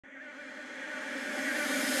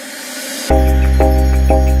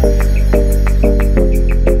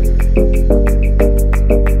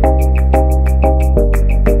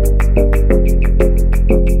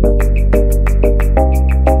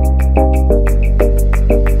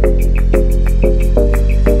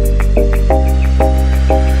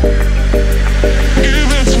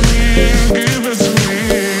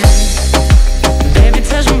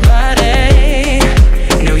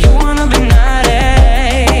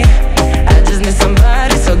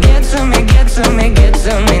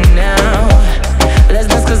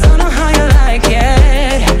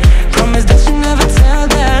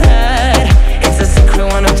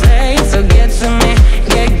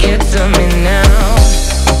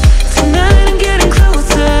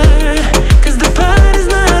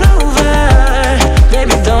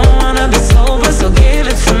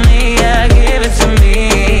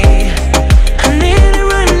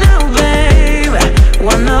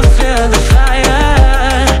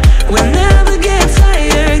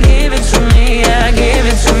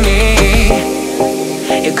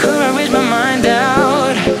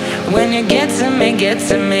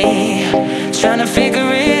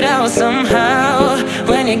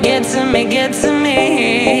you get to me, get to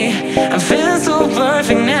me. I'm feeling so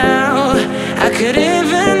perfect now. I could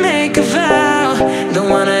even make a vow. Don't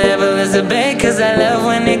wanna ever lose a bet, cause I love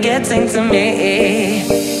when you're getting to me.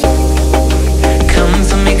 Come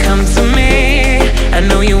to me, come to me. I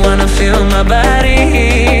know you wanna feel my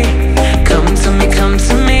body. Come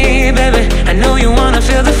to me, baby. I know you wanna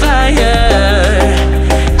feel the fire.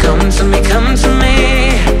 Come to me,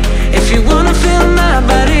 if you wanna feel my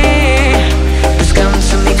body. Just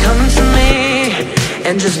come to me,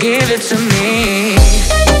 and just give it to me.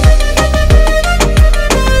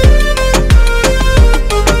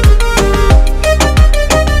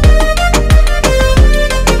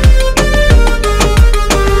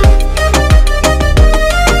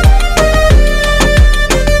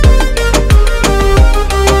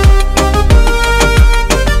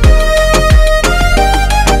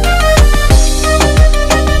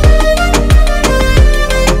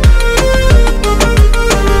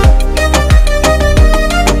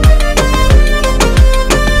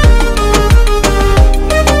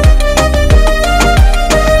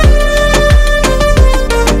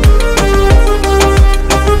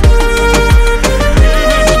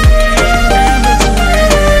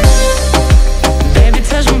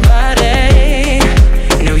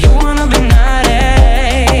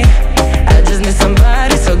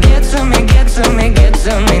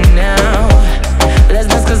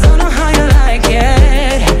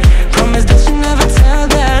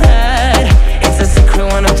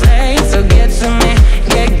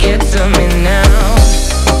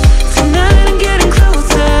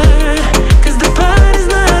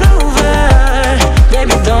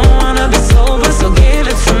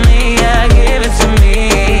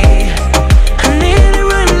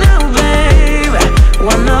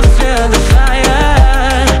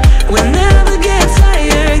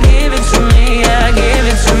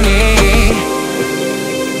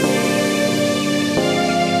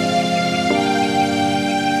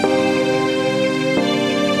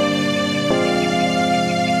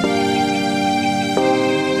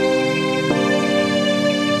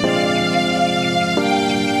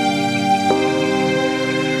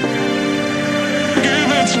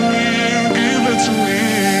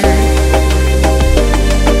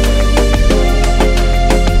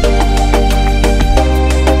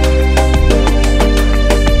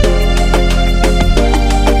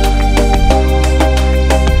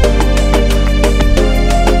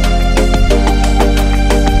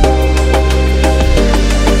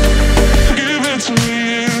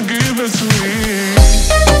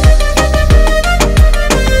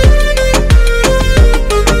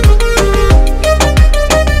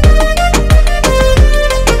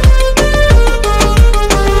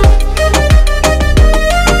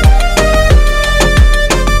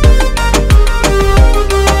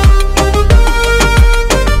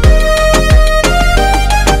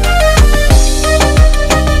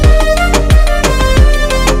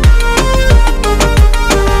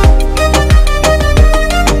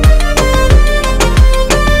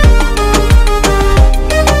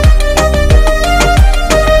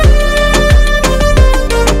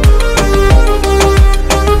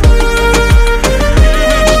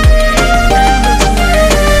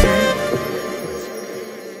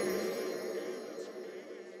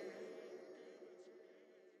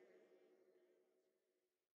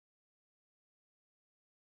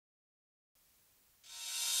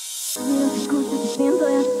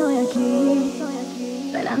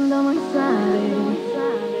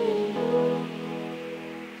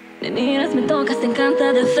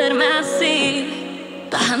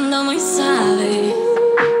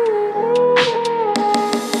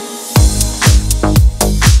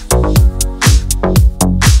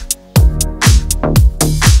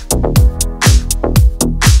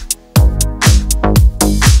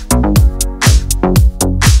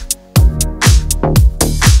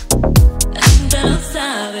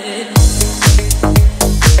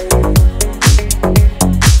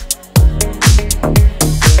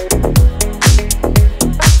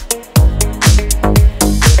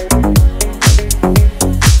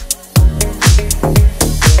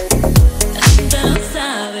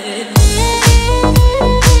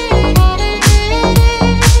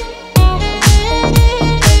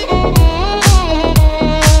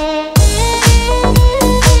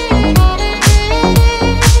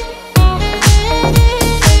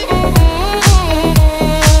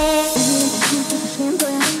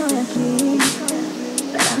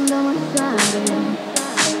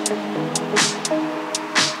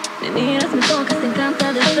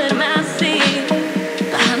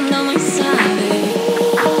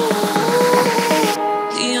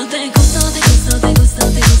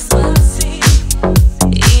 Te gusto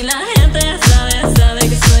así.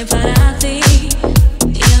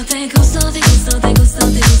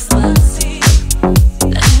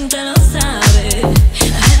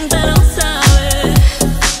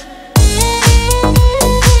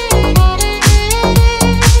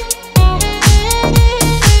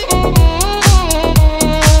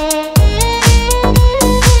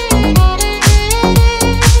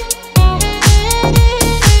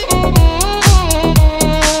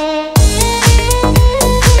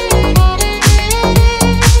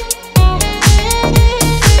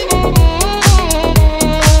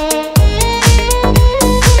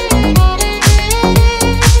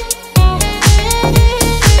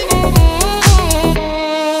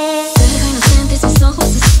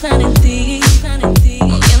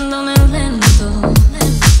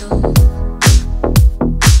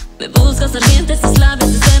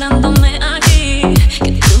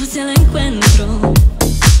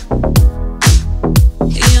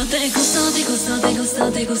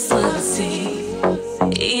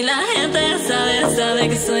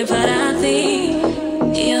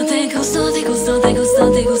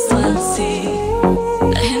 te gustó así.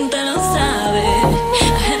 La gente no sabe,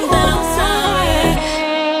 la gente no sabe.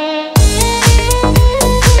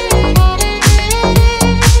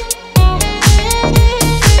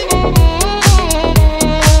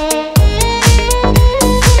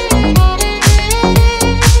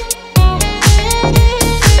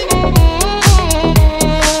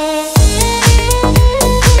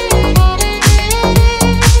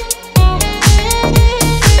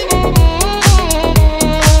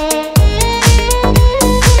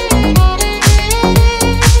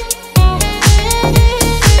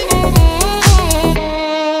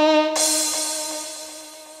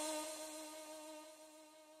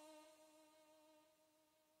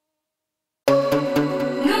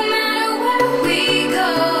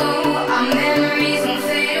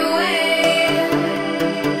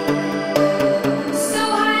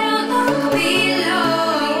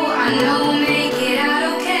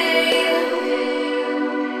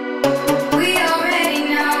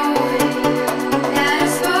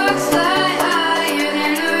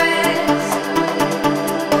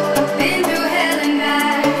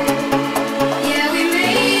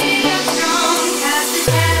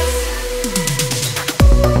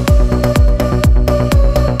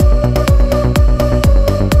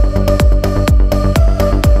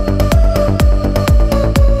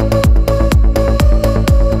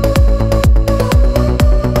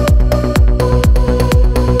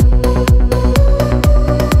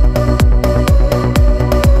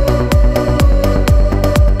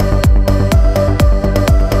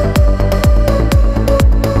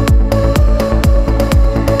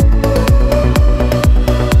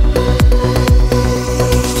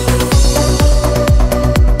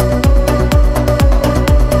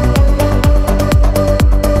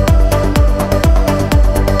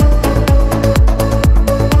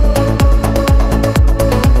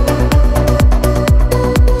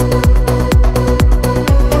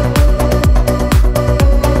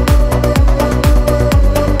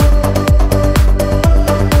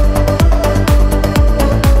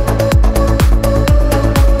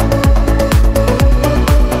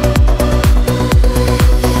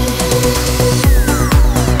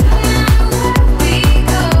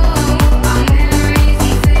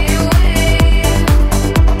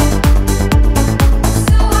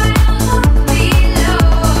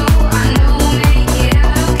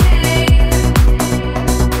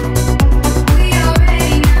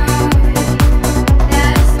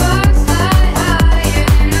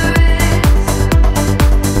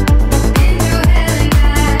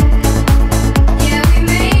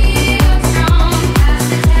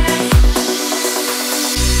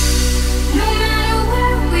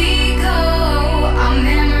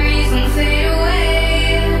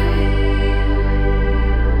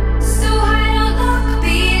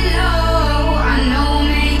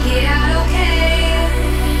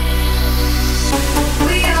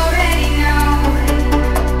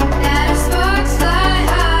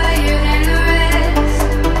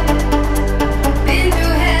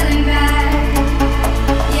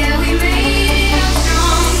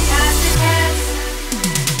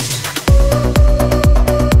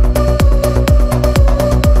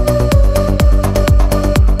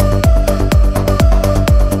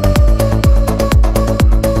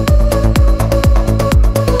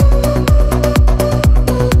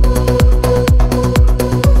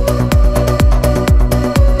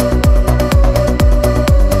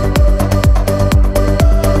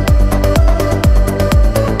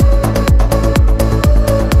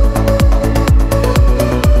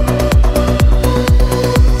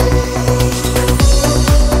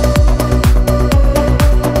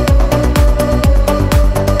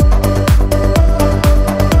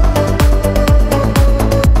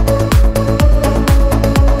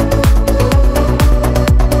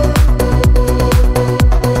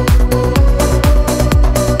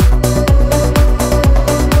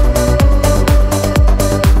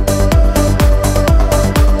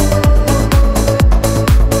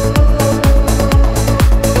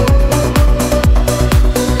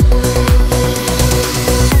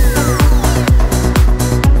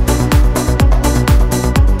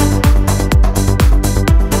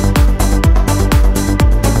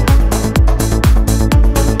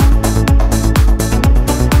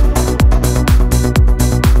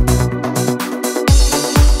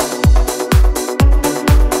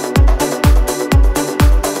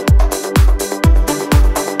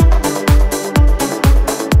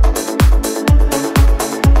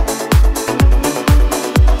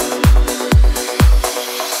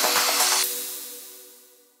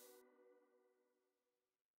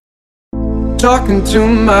 talking to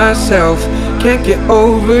myself. Can't get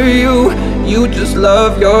over you, You just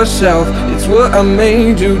love yourself, it's what I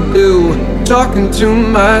made you do. Talking to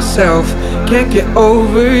myself, can't get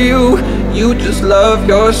over you. You just love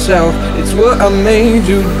yourself, it's what I made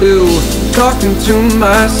you do. Talking to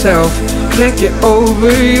myself, can't get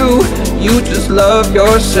over you. You just love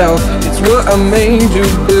yourself, it's what I made you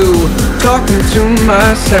do. Talking to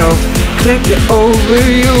myself, can't get over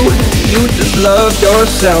you. You just love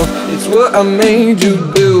yourself, it's what I made you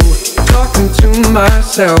do. Talking to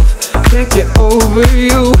myself, can't get over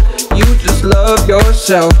you. You just love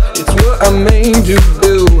yourself, it's what I made you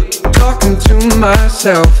do. Talking to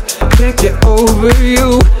myself, can't get over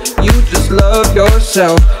you. You just love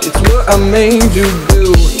yourself, it's what I made you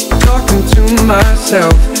do. Talking to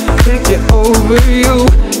myself, can't get over you.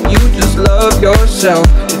 You just love yourself,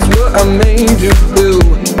 it's what I made you do.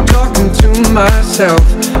 Talking to myself,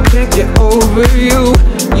 can't get over you.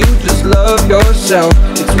 You just love yourself,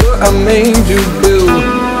 it's what I made you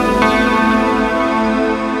do.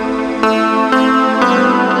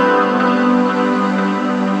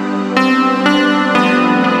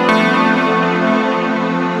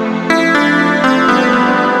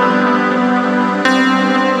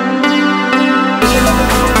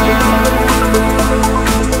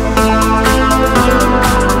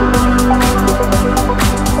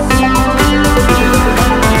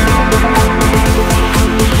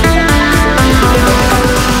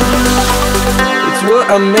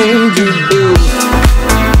 I made you do.